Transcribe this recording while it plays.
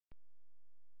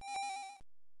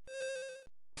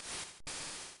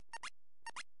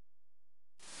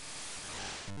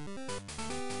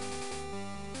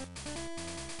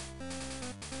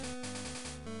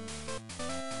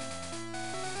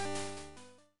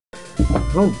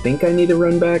I don't think I need to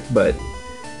run back, but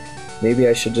maybe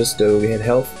I should just get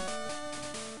health.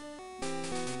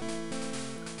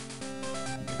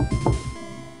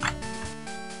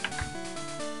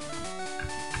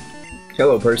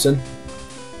 Hello, person.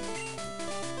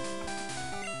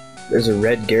 There's a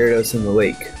red gyarados in the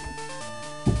lake.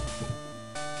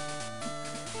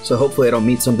 So hopefully I don't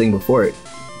meet something before it.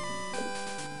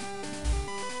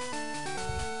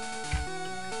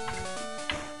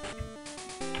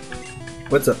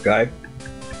 What's up, guy?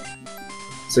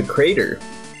 It's a crater.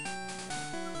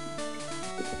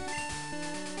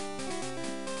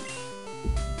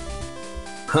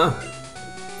 Huh.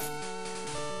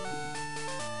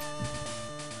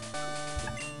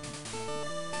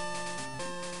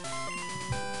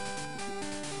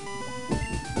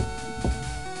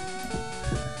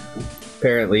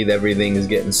 Apparently everything is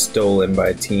getting stolen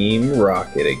by Team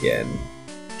Rocket again.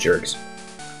 Jerks.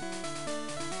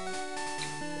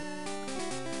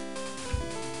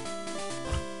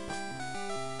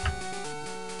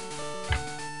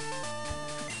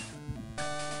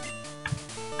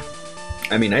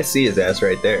 I mean, I see his ass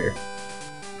right there.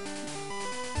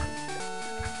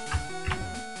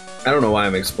 I don't know why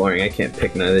I'm exploring. I can't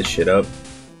pick none of this shit up.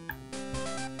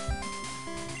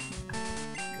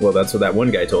 Well, that's what that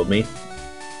one guy told me.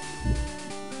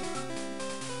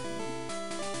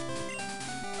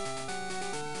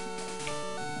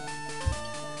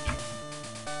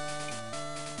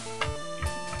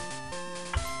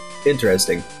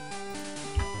 Interesting.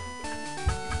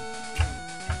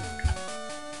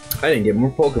 I didn't get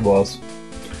more Pokeballs.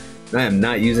 I am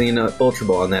not using an Ultra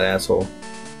Ball on that asshole.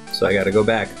 So I gotta go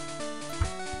back.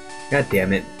 God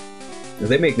damn it. If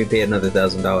they make me pay another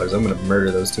 $1,000, I'm gonna murder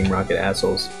those Team Rocket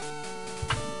assholes.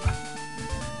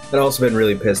 I'd also been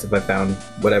really pissed if I found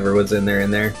whatever was in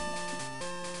there.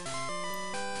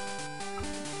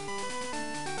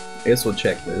 I guess we'll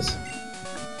check this.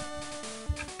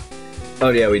 Oh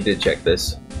yeah, we did check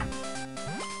this.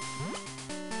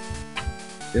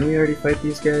 Didn't we already fight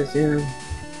these guys? Yeah.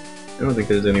 I don't think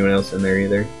there's anyone else in there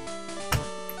either.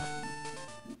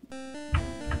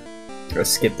 Gotta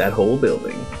skip that whole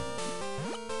building.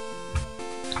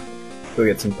 Go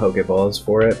get some Pokeballs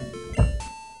for it.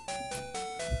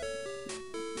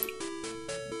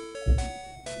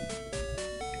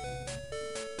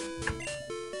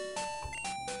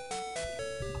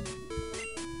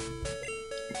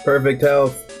 Perfect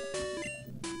health.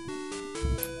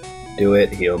 Do it,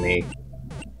 heal me.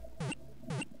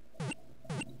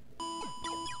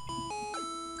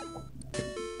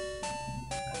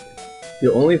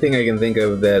 The only thing I can think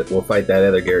of that will fight that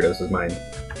other Gyarados is mine.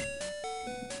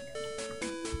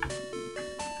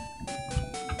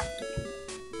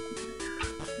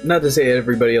 Not to say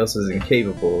everybody else is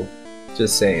incapable,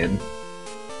 just saying.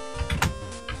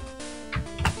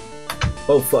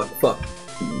 Oh fuck, fuck.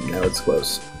 Now it's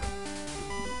close.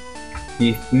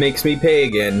 He makes me pay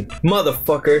again.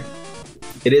 Motherfucker!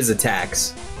 It is a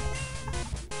tax.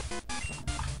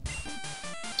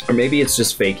 Or maybe it's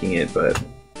just faking it, but...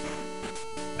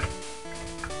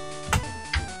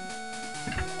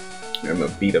 I'm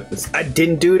gonna beat up this. I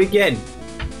didn't do it again!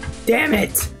 Damn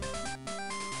it!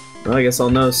 Well, I guess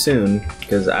I'll know soon,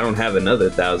 because I don't have another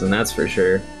 1,000, that's for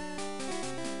sure.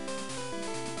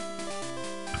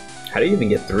 How do you even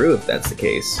get through if that's the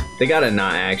case? They gotta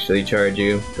not actually charge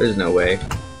you. There's no way. I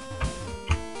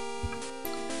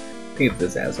think it's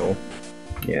this asshole.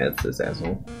 Yeah, it's this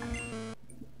asshole.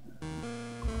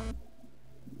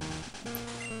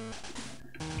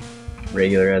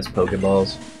 Regular ass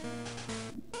Pokeballs.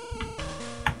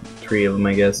 3 of them,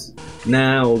 I guess.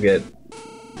 Nah, we'll get...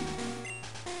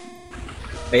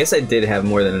 I guess I did have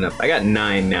more than enough. I got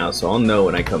 9 now, so I'll know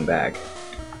when I come back.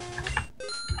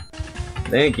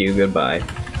 Thank you, goodbye.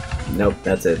 Nope,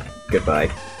 that's it. Goodbye.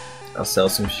 I'll sell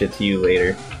some shit to you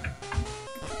later.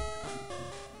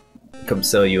 Come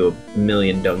sell you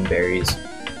 1,000,000 dungberries.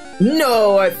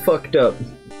 No, I fucked up.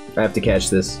 I have to catch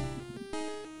this.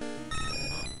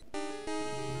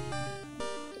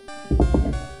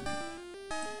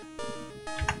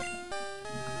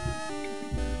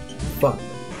 Fuck.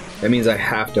 That means I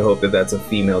have to hope that that's a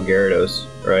female Gyarados,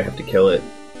 or I have to kill it.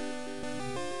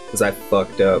 Because I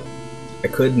fucked up. I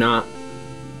could not.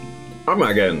 I'm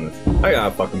not getting this. I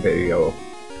gotta fucking pay to go.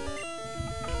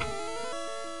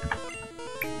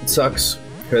 It sucks,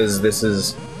 because this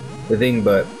is the thing,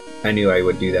 but I knew I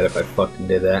would do that if I fucking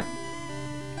did that.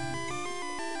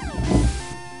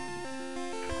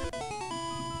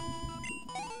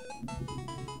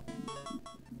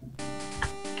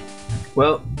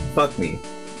 Well, Fuck me.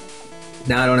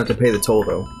 Now I don't have to pay the toll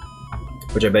though.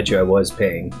 Which I bet you I was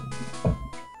paying.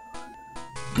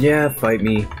 Yeah, fight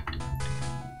me.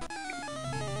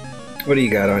 What do you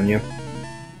got on you?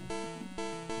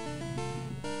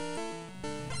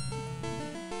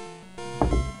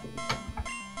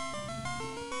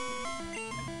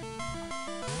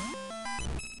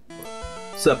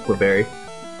 Sup, Claberry?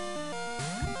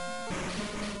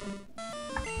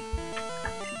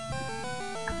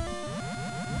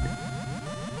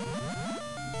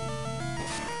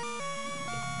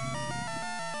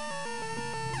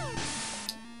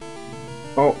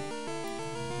 Oh.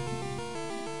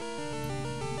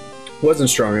 Wasn't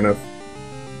strong enough.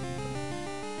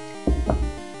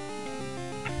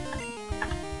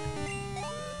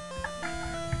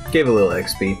 Gave a little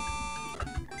XP.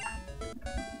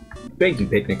 Thank you,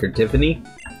 Picnicker Tiffany.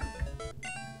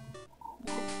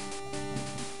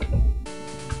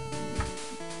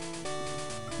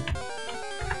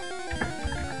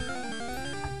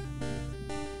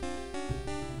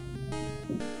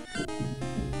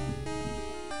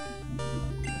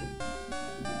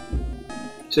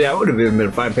 See, I would have even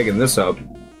been fine picking this up.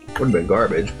 Would have been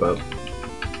garbage, but...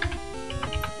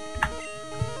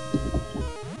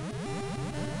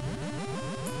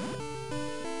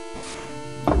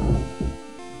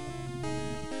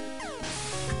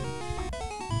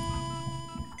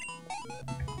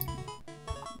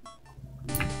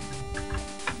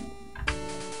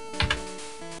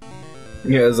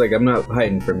 Yeah, it's like, I'm not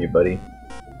hiding from you, buddy.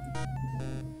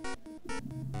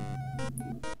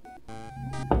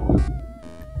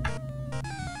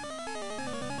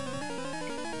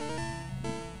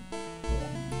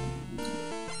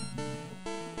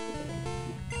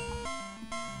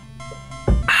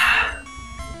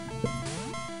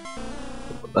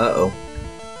 Uh-oh.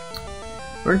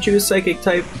 Aren't you a psychic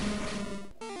type?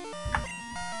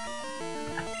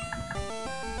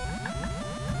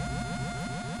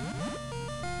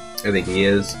 I think he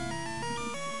is.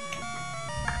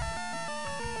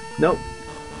 Nope.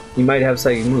 He might have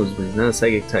psychic moves, but he's not a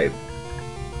psychic type.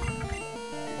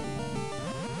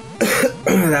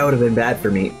 That would have been bad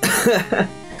for me.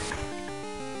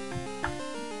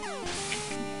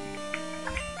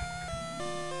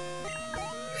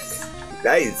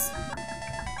 Nice.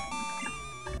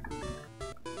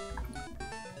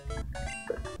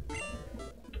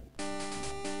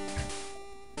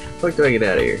 What do I get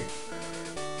out of here?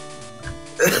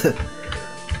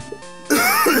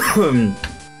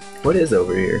 What is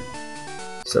over here?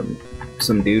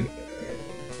 Some dude.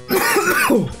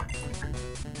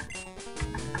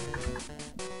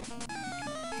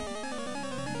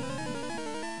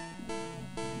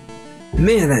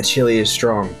 Man, that chili is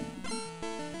strong.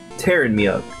 Tearing me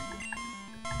up.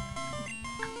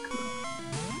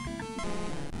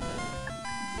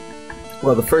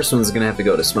 Well, the first one's gonna have to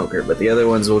go to Smoker, but the other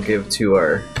ones we'll give to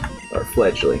our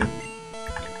fledgling.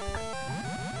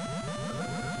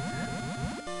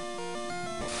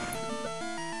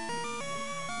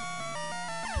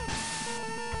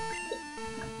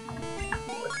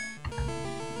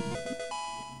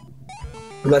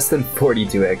 Less than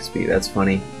 42 XP, that's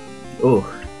funny. Oh,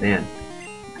 man.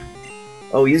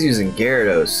 Oh, he's using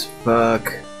Gyarados.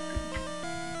 Fuck.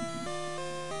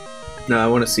 No, I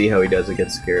want to see how he does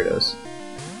against Gyarados.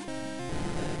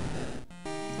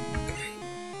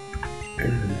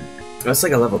 That's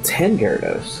like a level 10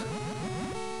 Gyarados.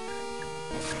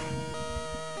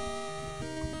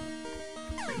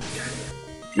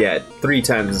 Yeah, 3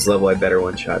 times this level I better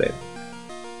one-shot it.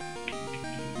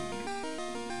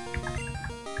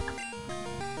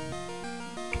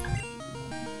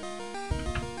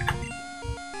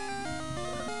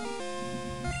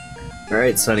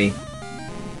 Alright, Sonny.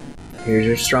 Here's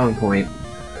your strong point.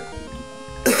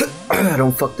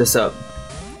 Don't fuck this up.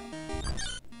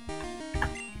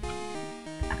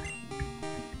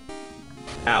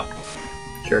 Ow.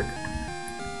 Jerk.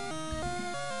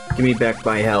 Give me back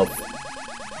my health.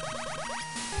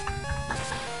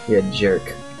 Yeah, jerk.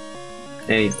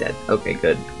 And he's dead. Okay,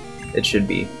 good. It should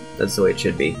be. That's the way it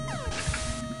should be.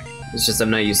 It's just I'm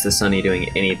not used to Sonny doing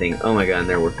anything. Oh my god, and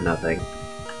they're worth nothing.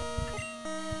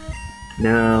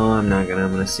 No, I'm not gonna.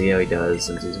 I'm gonna see how he does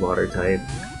since he's water type.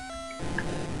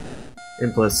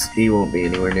 And plus, he won't be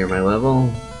anywhere near my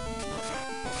level.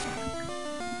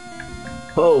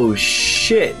 Oh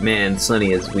shit, man,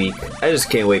 Sonny is weak. I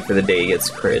just can't wait for the day he gets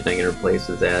crit and I can replace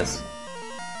his ass.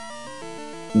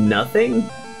 Nothing?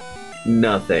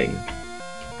 Nothing.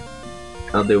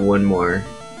 I'll do one more.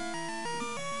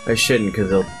 I shouldn't because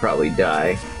he'll probably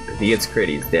die. If he gets crit,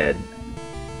 he's dead.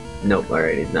 Nope,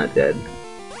 alright, he's not dead.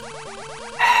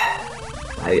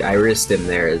 I risked him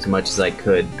there as much as I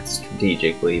could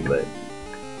strategically, but it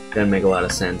doesn't make a lot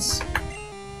of sense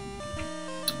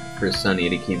for Sunny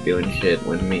to keep doing shit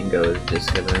when Mingo is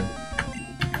just gonna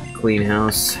clean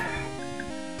house.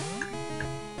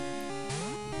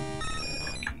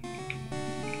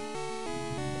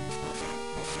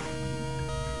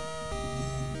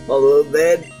 A little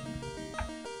bit.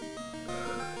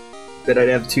 That I'd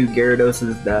have 2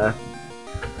 Gyaradoses die.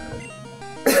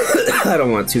 I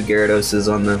don't want 2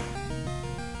 Gyaradoses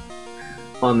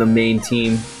on the main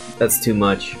team. That's too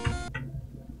much.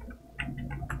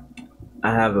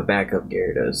 I have a backup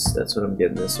Gyarados. That's what I'm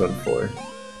getting this one for.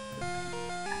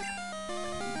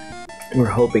 We're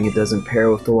hoping it doesn't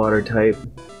pair with the water type.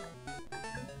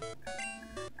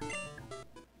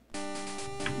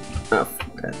 Oh,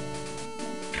 fuck that.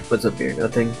 What's up here?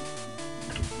 Nothing?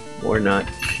 Or not?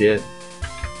 Shit.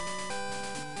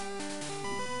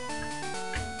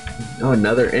 Oh,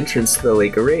 another entrance to the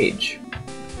Lake of Rage.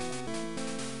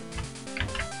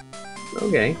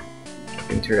 Okay.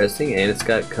 Interesting, and it's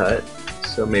got cut,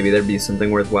 so maybe there'd be something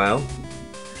worthwhile.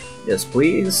 Yes,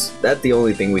 please. That's the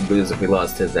only thing we'd lose if we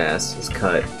lost his ass, is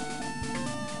cut.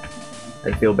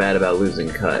 I'd feel bad about losing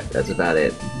cut, that's about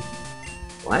it.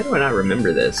 Why do I not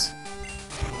remember this?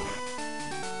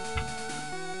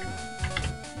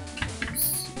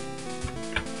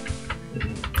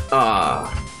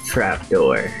 Ah,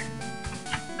 trapdoor.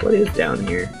 What is down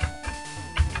here?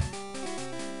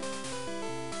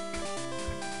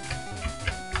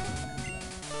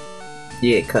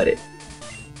 Yeah, cut it.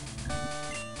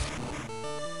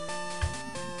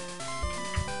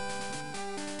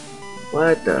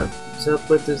 What the? What's up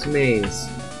with this maze?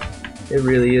 It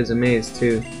really is a maze,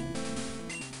 too.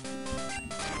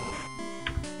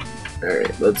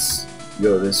 Alright, let's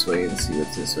go this way and see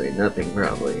what's this way. Nothing,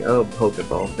 probably. Oh,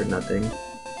 Pokeball for nothing.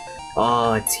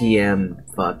 Aw, oh, TM.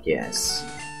 Fuck yes.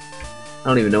 I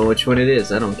don't even know which one it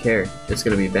is. I don't care. It's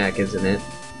gonna be back, isn't it?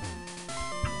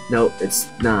 Nope, it's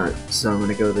not. So I'm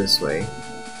gonna go this way.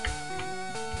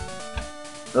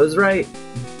 I was right.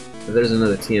 If there's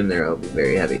another TM there, I'll be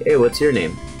very happy. Hey, what's your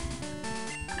name?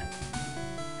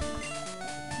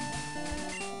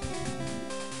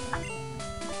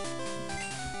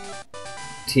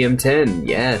 TM10.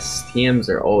 Yes, TMs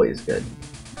are always good.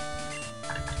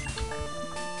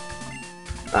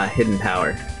 Hidden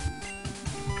power.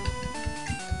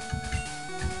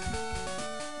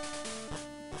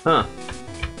 Huh.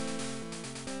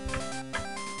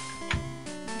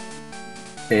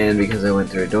 And because I went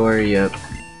through a door, yep.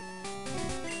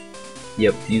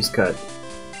 Yep, use cut.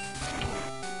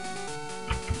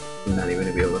 I'm not even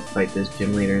gonna be able to fight this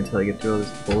gym leader until I get through all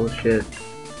this bullshit.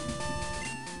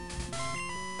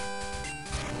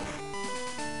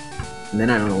 And then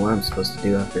I don't know what I'm supposed to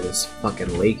do after this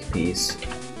fucking lake piece.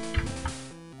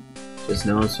 Just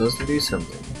know I'm supposed to do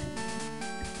something.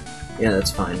 Yeah,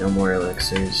 that's fine. No more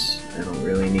elixirs. I don't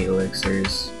really need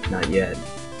elixirs. Not yet.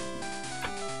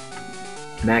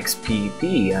 Max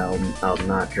PP I'll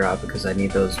not drop because I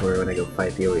need those for when I go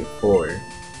fight the Elite Four.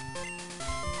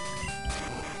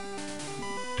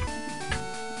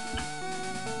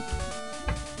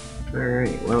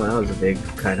 Alright, well that was a big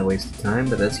kind of waste of time,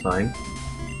 but that's fine.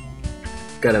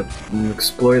 Gotta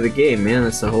explore the game, man.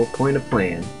 That's the whole point of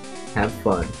playing. Have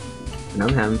fun. And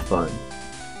I'm having fun.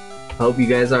 Hope you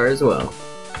guys are as well.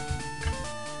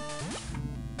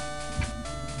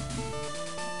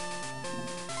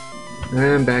 And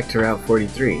I'm back to Route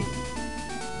 43.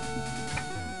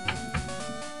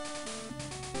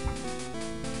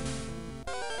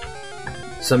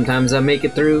 Sometimes I make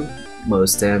it through,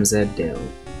 most times I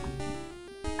don't.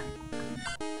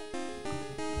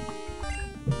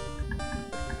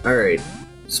 Alright,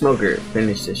 Smoker,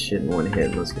 finish this shit in one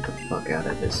hit and let's get the fuck out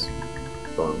of this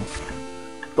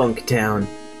bunk town.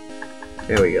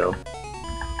 There we go.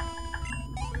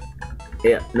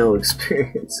 Yeah, no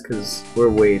experience, because we're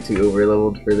way too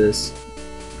overleveled for this.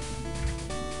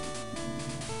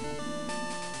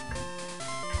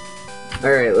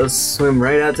 Alright, let's swim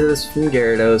right out to this from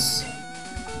Gyarados.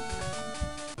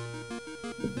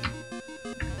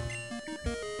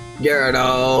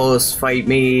 Gyarados, fight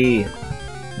me!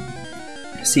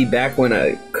 See, back when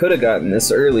I could have gotten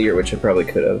this earlier, which I probably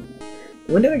could have.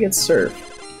 When did I get Surf?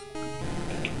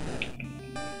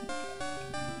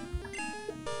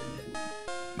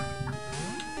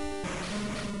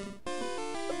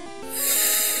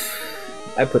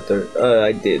 I put the,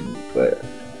 I did, but...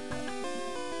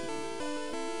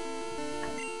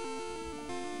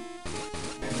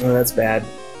 Oh, that's bad.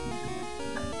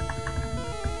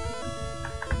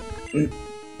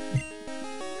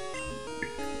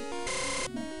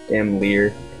 Damn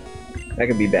Leer. That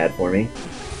could be bad for me.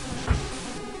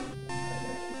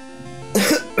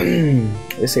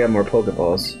 At least I got more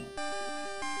Pokeballs.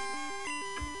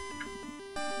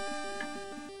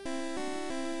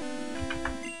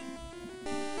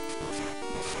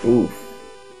 Ooh.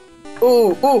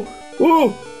 Ooh, ooh,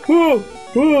 ooh, ooh,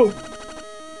 ooh,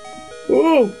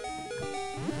 ooh,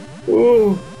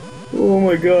 ooh, oh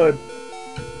my god.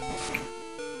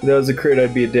 If that was a crit,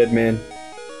 I'd be a dead man.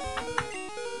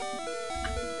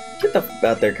 Get the f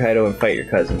out there, Kaido, and fight your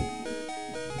cousin.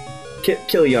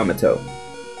 Kill Yamato.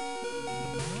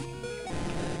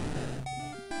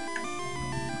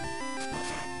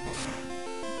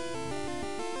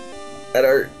 That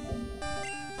hurt.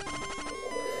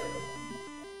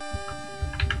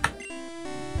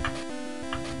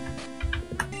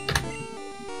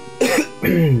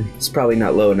 It's probably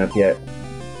not low enough yet.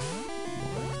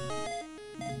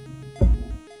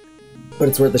 But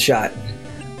it's worth a shot.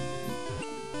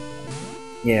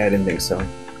 Yeah, I didn't think so.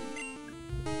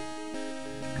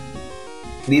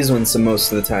 These ones,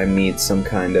 most of the time, need some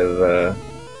kind of,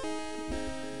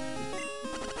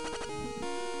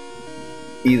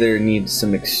 either need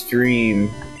some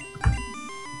extreme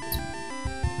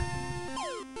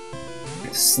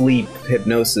sleep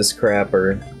hypnosis crap,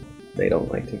 or they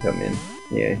don't like to come in.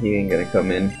 Yeah, he ain't gonna come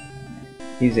in.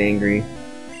 He's angry.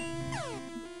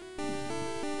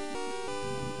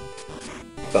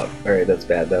 Fuck. Alright, that's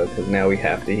bad though, because now we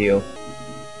have to heal.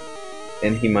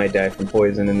 And he might die from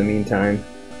poison in the meantime.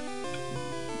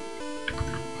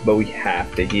 But we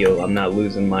have to heal. I'm not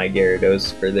losing my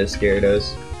Gyarados for this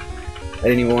Gyarados. I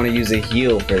didn't even want to use a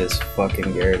heal for this fucking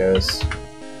Gyarados.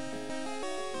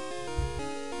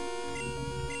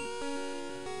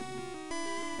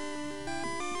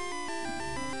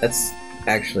 That's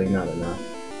actually not enough.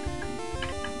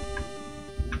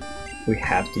 We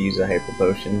have to use a Hyper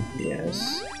Potion.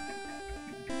 Yes.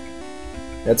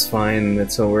 That's fine.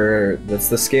 That's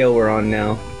the scale we're on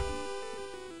now.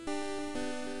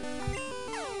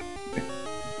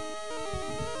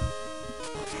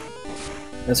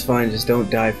 That's fine, just don't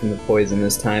die from the poison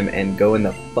this time and go in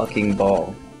the fucking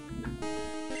ball.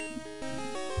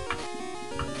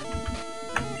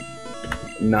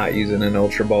 I'm not using an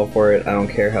Ultra Ball for it, I don't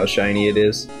care how shiny it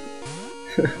is.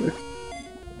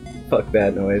 Fuck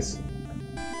that noise.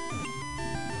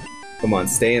 Come on,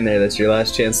 stay in there, that's your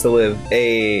last chance to live.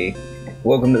 Hey!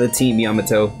 Welcome to the team,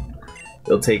 Yamato.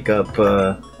 You'll take up,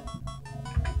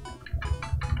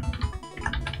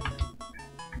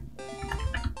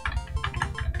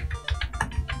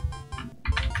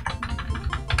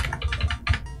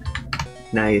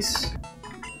 Nice.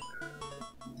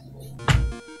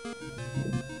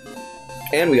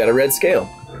 And we got a red scale,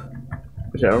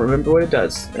 which I don't remember what it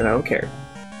does, and I don't care.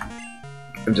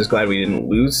 I'm just glad we didn't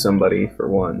lose somebody, for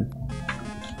one.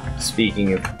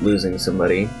 Speaking of losing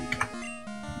somebody,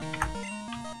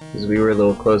 because we were a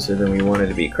little closer than we wanted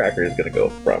to be. Cracker's gonna go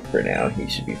front for now. He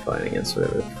should be fine against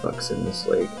whatever the fuck's in this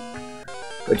lake.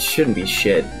 Which shouldn't be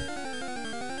shit.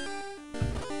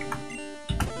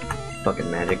 Fucking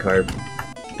Magikarp.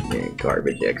 Yeah,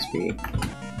 garbage XP.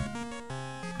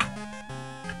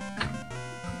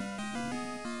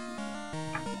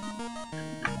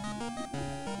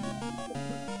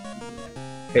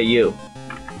 Hey, you.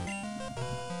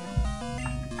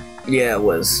 Yeah, it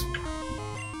was.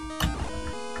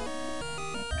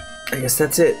 I guess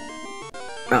that's it.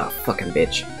 Oh, fucking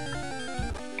bitch.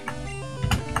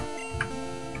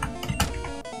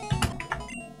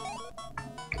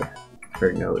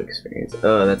 For no experience.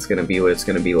 Oh, that's gonna be what it's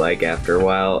gonna be like after a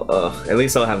while. Ugh, at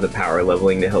least I'll have the power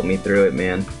leveling to help me through it,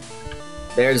 man.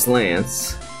 There's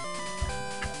Lance.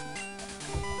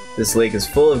 This lake is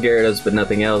full of Gyarados but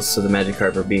nothing else, so the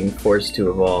Magikarp are being forced to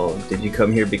evolve. Did you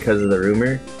come here because of the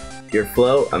rumor? You're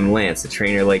Flo? I'm Lance, a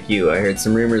trainer like you. I heard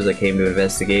some rumors, I came to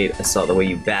investigate. I saw the way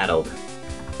you battled.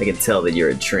 I can tell that you're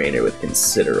a trainer with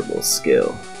considerable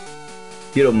skill.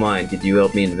 If you don't mind, could you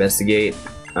help me investigate?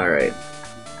 Alright.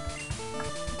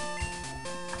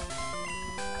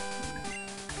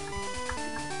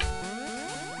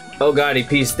 Oh god, he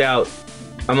peaced out.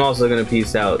 I'm also gonna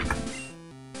peace out.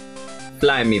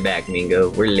 Fly me back, Mingo.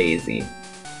 We're lazy.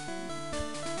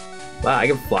 Wow, I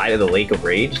can fly to the Lake of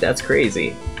Rage? That's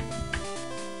crazy.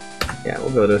 Yeah,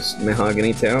 we'll go to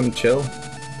Mahogany Town and chill.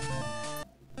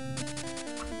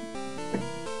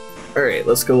 Alright,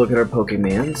 let's go look at our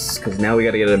Pokemons, because now we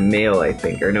gotta get a male, I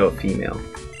think. Or no, a female.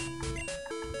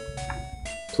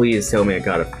 Please tell me I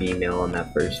got a female on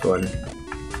that first one.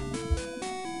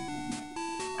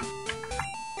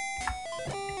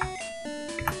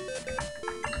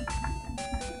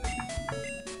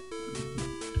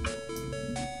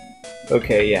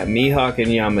 Okay, yeah, Mihawk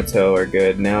and Yamato are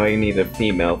good. Now I need a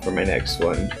female for my next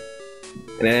one.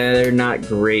 They're not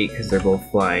great because they're both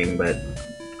flying, but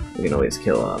we can always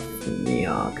kill off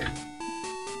Mihawk.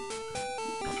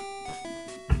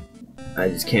 I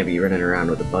just can't be running around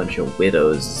with a bunch of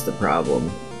widows is the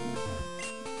problem.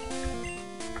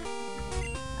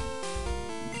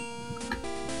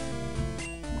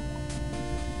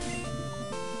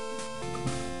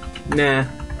 Nah.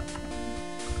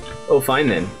 Oh, fine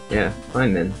then. Yeah,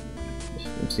 fine then.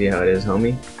 Let's see how it is,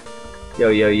 homie. Yo,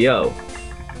 yo, yo.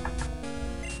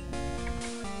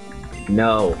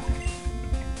 No.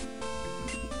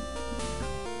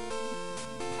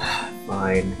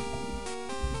 Fine.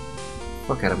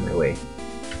 Fuck out of my way.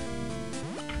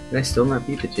 Can I still not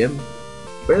beat the gym?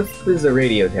 Where is the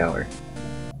radio tower?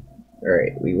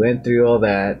 Alright, we went through all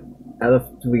that. How the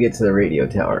f did we get to the radio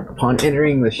tower? Upon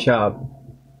entering the shop...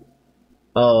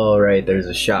 Oh, right, there's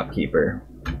a shopkeeper.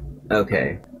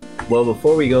 Okay. Well,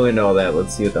 before we go into all that,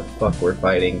 let's see what the fuck we're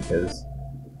fighting, because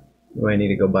we might need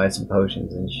to go buy some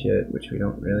potions and shit, which we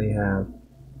don't really have.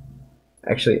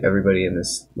 Actually, everybody in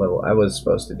this level, I was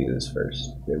supposed to do this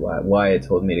first. Why it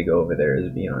told me to go over there is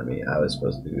beyond me. I was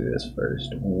supposed to do this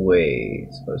first. Way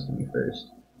supposed to be first.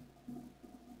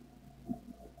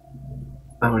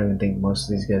 I don't even think most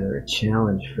of these guys are a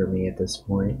challenge for me at this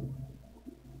point.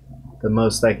 The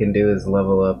most I can do is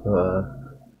level up,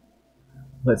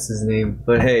 what's his name?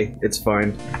 But hey, it's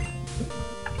fine.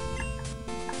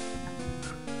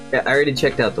 Yeah, I already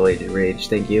checked out the Legend Rage,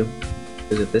 thank you.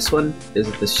 Is it this one? Is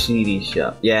it the Sheedy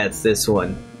shop? Yeah, it's this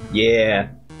one. Yeah.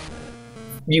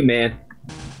 You, man.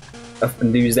 I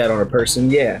can use that on a person,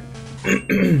 yeah.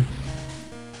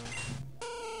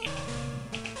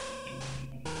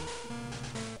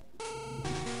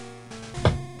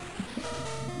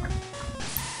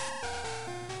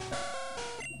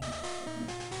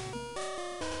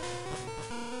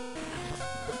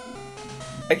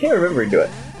 I can't remember to do it.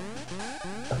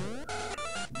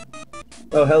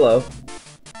 Oh, hello.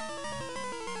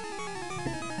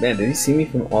 Man, did he see me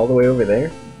from all the way over there?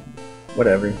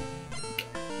 Whatever.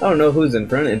 I don't know who's in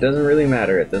front, it doesn't really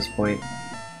matter at this point.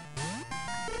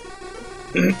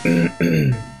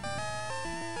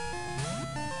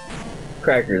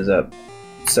 Cracker's up,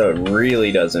 so it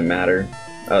really doesn't matter.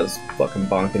 I was fucking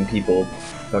bonking people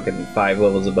fucking 5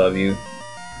 levels above you.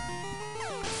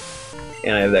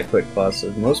 And I have that quick claw,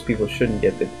 so most people shouldn't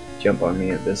get the jump on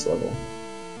me at this level.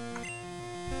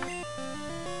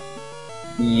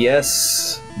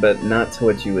 Yes, but not to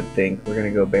what you would think. We're gonna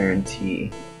go Baron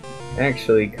T.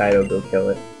 Actually, Kaido, go kill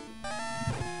it.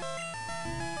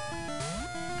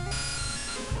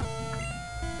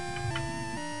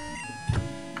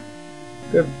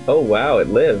 Good. Oh wow, it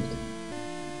lived.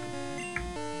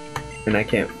 And I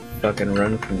can't fucking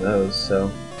run from those,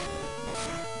 so...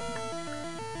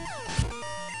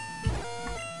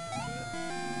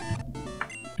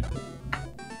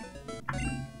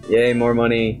 Yay, more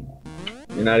money.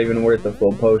 You're not even worth a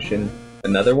full potion.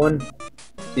 Another one?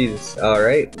 Jesus,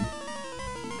 alright.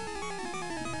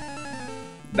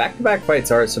 Back-to-back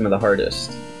fights are some of the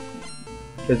hardest.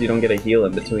 Because you don't get a heal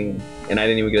in between. And I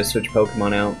didn't even get to switch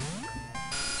Pokemon out.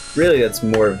 Really, that's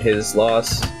more of his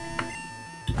loss.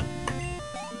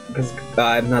 Because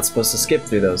I'm not supposed to skip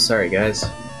through those, sorry guys.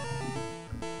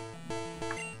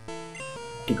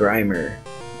 Grimer.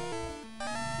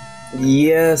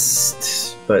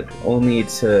 Yes, but only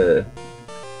to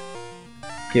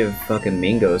give fucking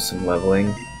Mingo some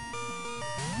leveling.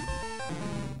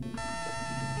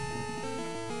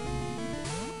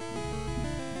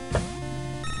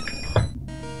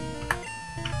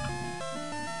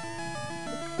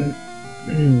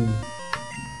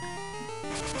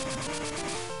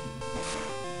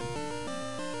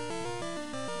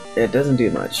 It doesn't do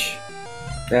much.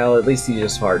 Well, at least he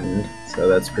just hardened, so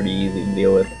that's pretty easy to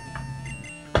deal with.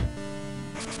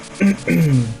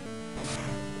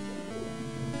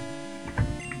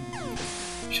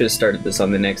 Should have started this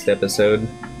on the next episode.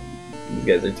 You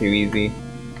guys are too easy.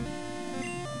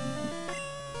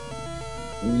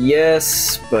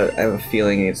 Yes, but I have a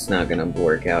feeling it's not gonna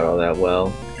work out all that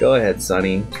well. Go ahead,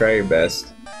 Sonny. Try your best.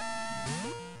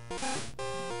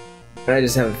 I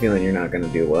just have a feeling you're not gonna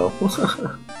do well.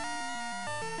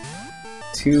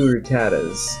 2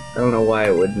 Rattatas. I don't know why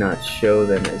it would not show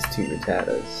them as 2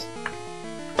 Rattatas.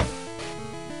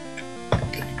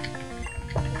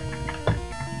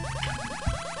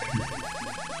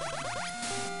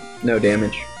 No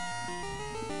damage.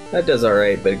 That does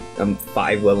alright, but I'm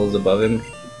 5 levels above him.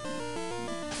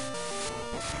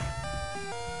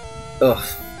 Ugh,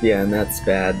 yeah, and that's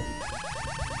bad.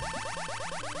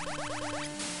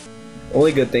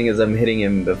 Only good thing is I'm hitting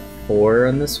him before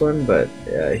on this one, but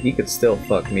he could still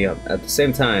fuck me up. At the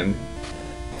same time,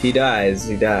 if he dies,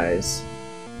 he dies.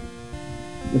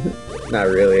 Not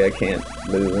really, I can't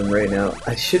lose him right now.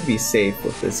 I should be safe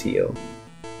with this heal.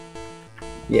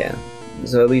 Yeah,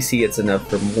 so at least he gets enough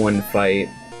for one fight.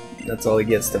 That's all he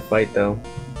gets to fight though.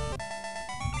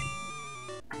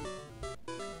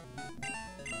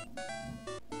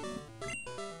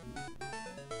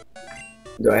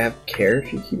 Do I have care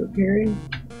if you keep appearing?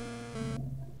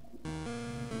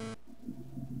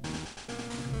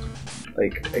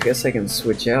 Like, I guess I can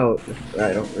switch out.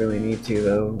 I don't really need to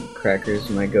though. Cracker's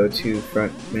my go-to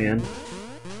front man.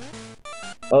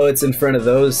 Oh, it's in front of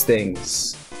those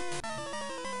things.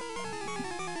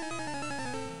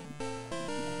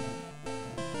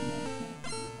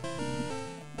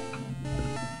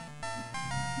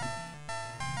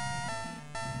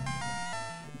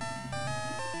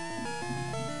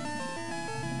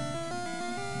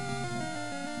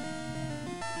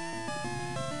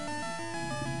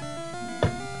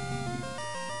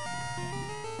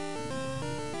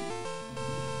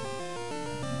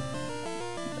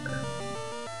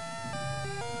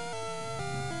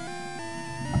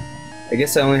 I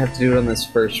guess I only have to do it on this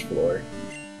first floor.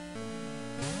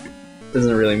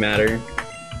 Doesn't really matter.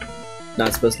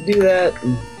 Not supposed to do that.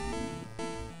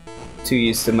 Too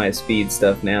used to my speed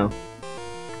stuff now.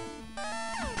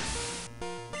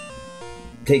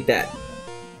 Take that.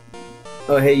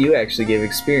 Oh hey, you actually gave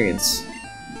experience.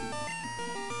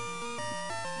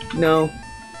 No.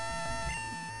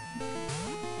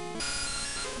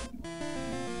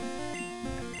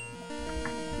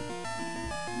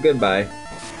 Goodbye.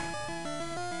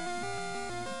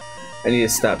 I need to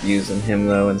stop using him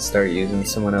though and start using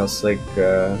someone else like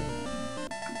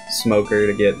Smoker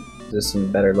to get just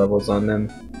some better levels on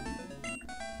them.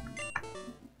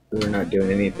 We're not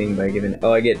doing anything by giving.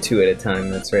 Oh, I get 2 at a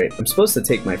time, that's right. I'm supposed to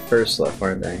take my first left,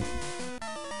 aren't I?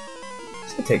 I'm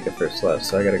supposed to take the first left,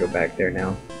 so I gotta go back there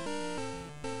now.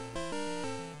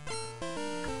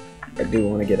 I do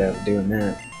want to get out of doing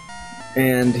that.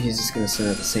 And he's just gonna send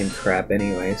out the same crap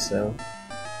anyway, so.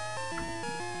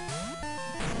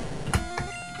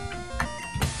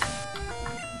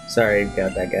 Sorry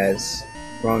about that, guys.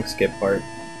 Wrong skip part.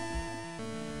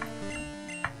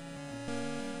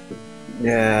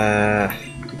 Yeah,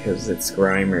 because it's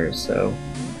Grimer, so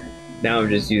now I'm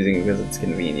just using it because it's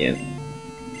convenient.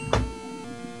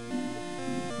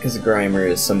 Because Grimer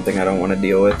is something I don't want to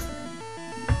deal with.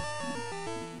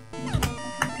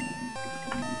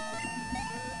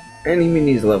 And even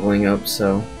he's leveling up,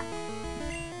 so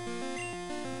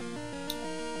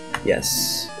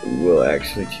yes, we'll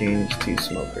actually change to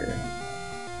Smoker.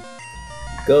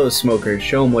 Go, Smoker,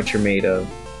 show him what you're made of.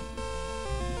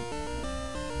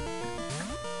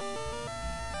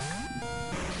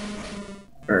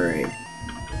 Alright.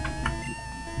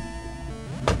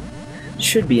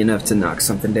 Should be enough to knock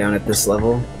something down at this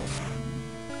level.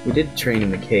 We did train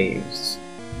in the caves.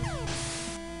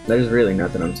 There's really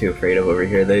nothing I'm too afraid of over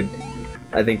here.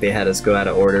 I think they had us go out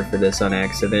of order for this on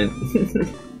accident.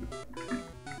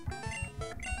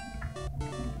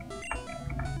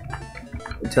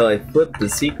 Until I flip the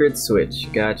secret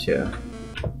switch. Gotcha.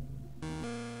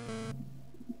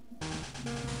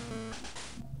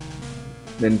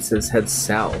 Then it says head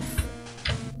south.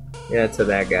 Yeah, to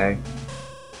that guy.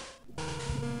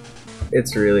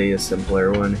 It's really a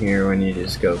simpler one here when you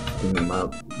just go clean them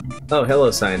up. Oh,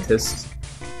 hello, scientists.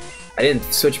 I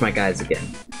didn't switch my guys again.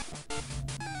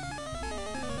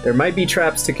 There might be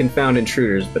traps to confound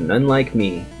intruders, but none like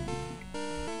me.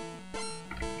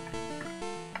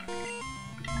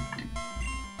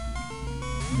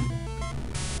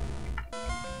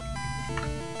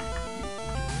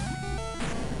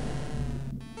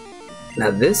 Now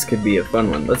this could be a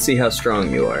fun one. Let's see how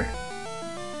strong you are.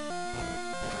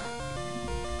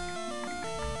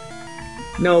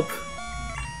 Nope.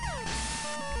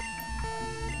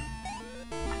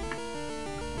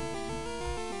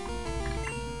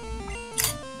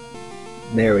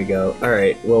 There we go.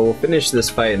 Alright, well we'll finish this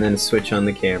fight and then switch on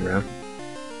the camera. I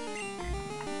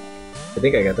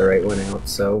think I got the right one out,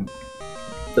 so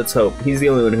let's hope. He's the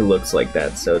only one who looks like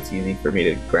that, so it's easy for me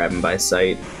to grab him by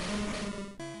sight.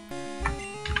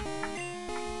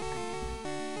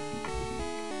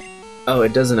 Oh,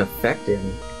 it doesn't affect him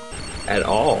at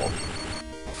all.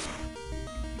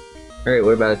 Alright,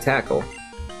 what about a tackle?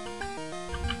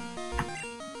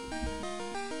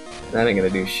 That ain't gonna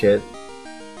do shit.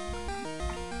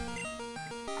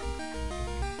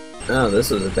 Oh, this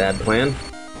was a bad plan.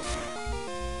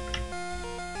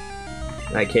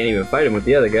 I can't even fight him with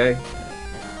the other guy.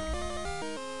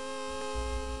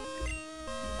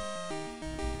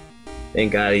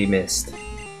 Thank God he missed.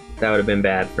 That would have been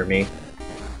bad for me.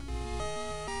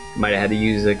 Might have had to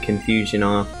use a confusion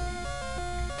off.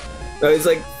 I was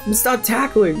like, stop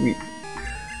tackling me.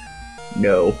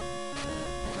 No.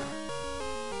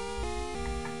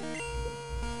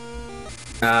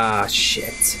 Ah,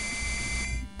 shit.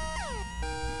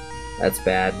 That's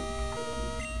bad.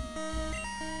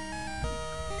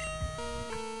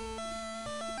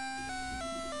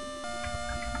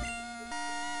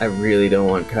 I really don't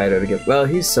want Kaido to get... Well,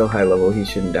 he's so high level, he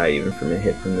shouldn't die even from a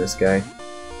hit from this guy.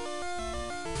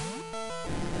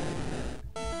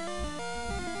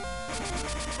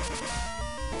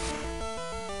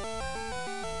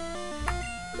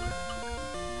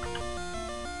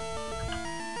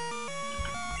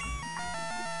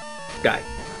 Die.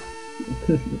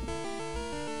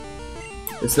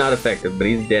 It's not effective, but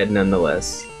he's dead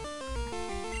nonetheless.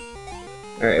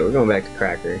 Alright, we're going back to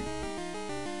Cracker.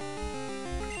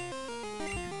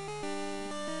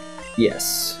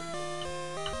 Yes.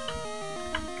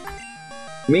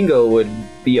 Mingo would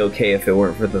be okay if it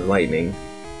weren't for the lightning.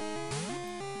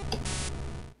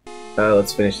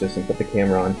 Let's finish this and put the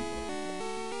camera on.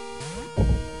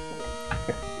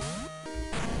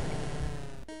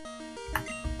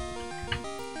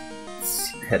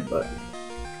 Headbutt.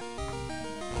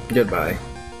 Goodbye.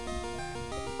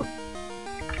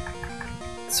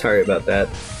 Sorry about that.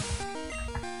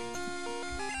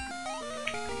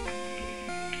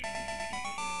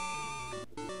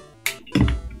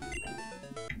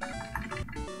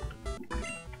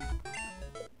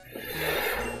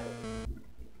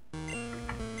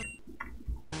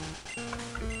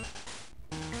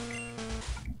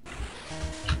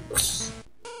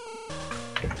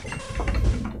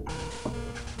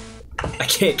 I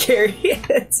can't carry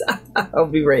it. I'll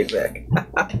be right back.